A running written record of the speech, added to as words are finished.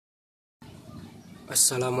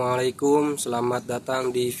Assalamualaikum, selamat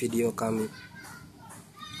datang di video kami.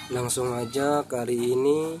 Langsung aja, kali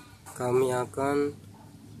ini kami akan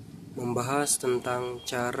membahas tentang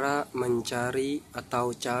cara mencari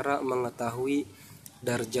atau cara mengetahui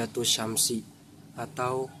darjatus syamsi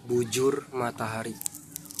atau bujur matahari.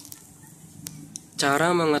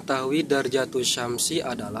 Cara mengetahui darjatus syamsi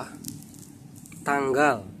adalah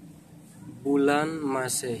tanggal bulan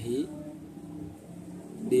Masehi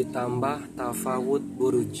ditambah tafawut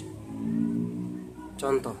buruj.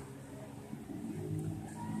 Contoh,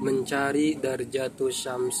 mencari darjatus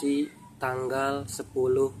syamsi tanggal 10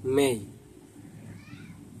 Mei.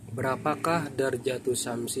 Berapakah darjatus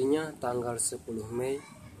syamsinya tanggal 10 Mei?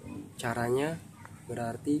 Caranya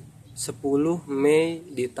berarti 10 Mei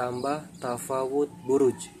ditambah tafawut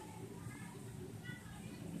buruj.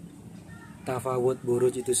 Tafawut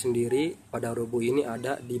buruj itu sendiri pada rubuh ini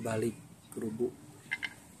ada di balik rubuh.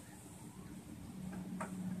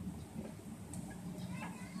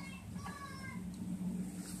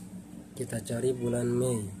 Kita cari bulan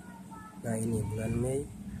Mei. Nah, ini bulan Mei.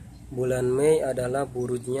 Bulan Mei adalah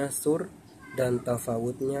burujnya tsur dan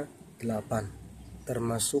tafawutnya 8,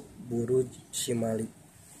 termasuk buruj syimali.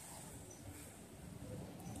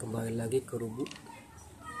 Kembali lagi ke rubuh.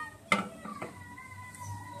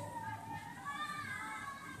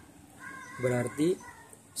 Berarti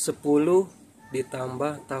 10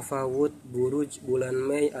 ditambah tafawut buruj bulan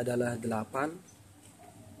Mei adalah 8.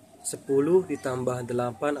 10 ditambah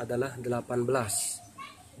 8 adalah 18,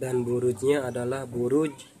 dan burujnya adalah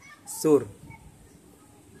buruj tsur.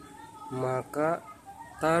 Maka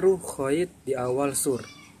taruh khoit di awal tsur.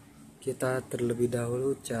 Kita terlebih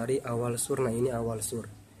dahulu cari awal tsur. Nah, ini awal tsur.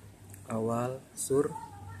 Awal tsur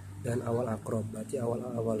dan awal akrob. Berarti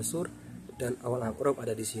awal tsur dan awal akrob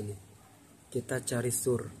ada di sini. Kita cari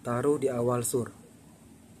tsur, taruh di awal tsur.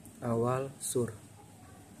 Awal tsur.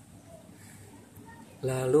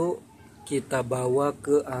 Lalu kita bawa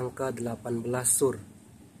ke angka 18 tsur.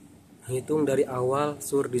 Hitung dari awal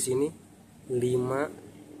tsur di sini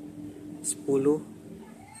 5,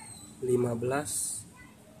 10, 15,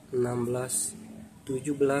 16,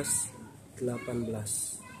 17,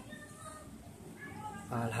 18.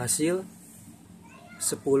 Alhasil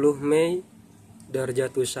 10 Mei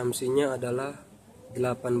darjatus syamsinya adalah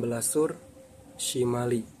 18 tsur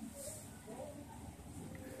syimali.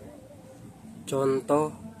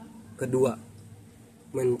 Contoh kedua,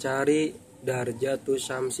 mencari darjatus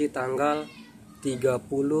syamsi tanggal 30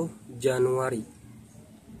 Januari.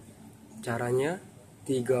 Caranya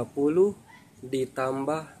 30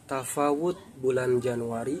 ditambah tafawut bulan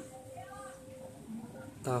Januari.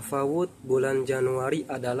 Tafawut bulan Januari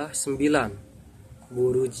adalah 9.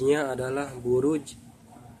 Burujnya adalah buruj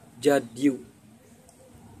jadyu.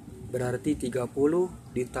 Berarti 30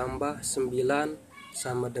 ditambah 9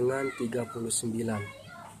 sama dengan 39.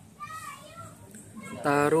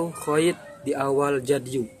 Taruh khoit di awal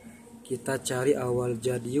jadyu. Kita cari awal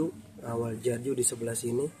jadyu. Awal jadyu di sebelah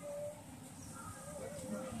sini.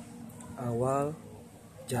 Awal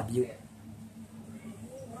jadyu.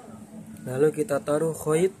 Lalu kita taruh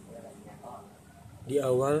khoit di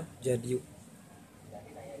awal jadyu.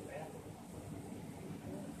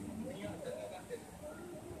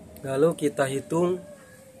 Lalu kita hitung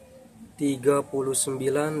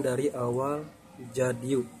 39 dari awal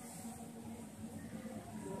jadyu.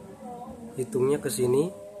 Hitungnya ke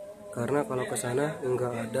sini karena kalau ke sana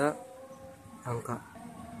enggak ada angka.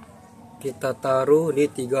 Kita taruh di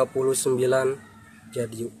 39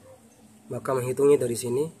 jadyu. Maka menghitungnya dari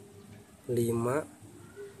sini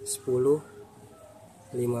 5, 10,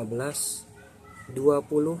 15,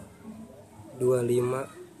 20, 25,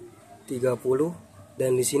 30,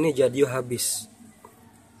 dan di sini jadyu habis.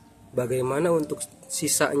 Bagaimana untuk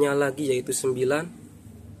sisanya lagi, yaitu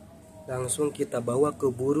 9? Langsung kita bawa ke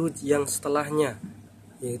buruj yang setelahnya,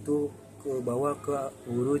 yaitu bawa ke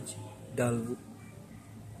buruj dalwu.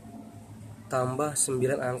 Tambah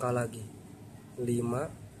 9 angka lagi. 5,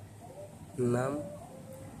 6,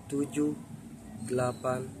 7,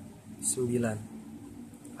 8, 9.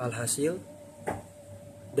 Alhasil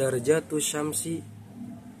darjatus syamsi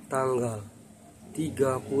tanggal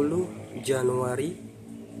 30 Januari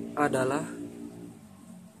adalah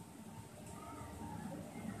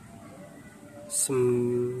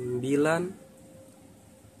 9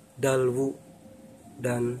 dalwu,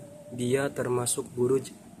 dan dia termasuk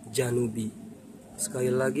buruj janubi.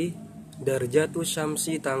 Sekali lagi, darjatus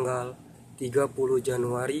syamsi tanggal 30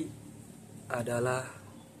 Januari adalah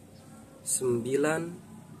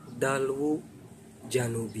 9 dalwu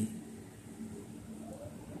janubi.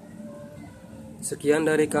 Sekian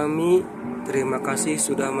dari kami. Terima kasih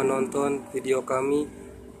sudah menonton video kami.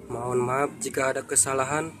 Mohon maaf jika ada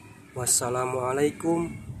kesalahan. Wassalamualaikum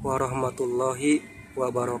warahmatullahi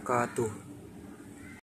wabarakatuh.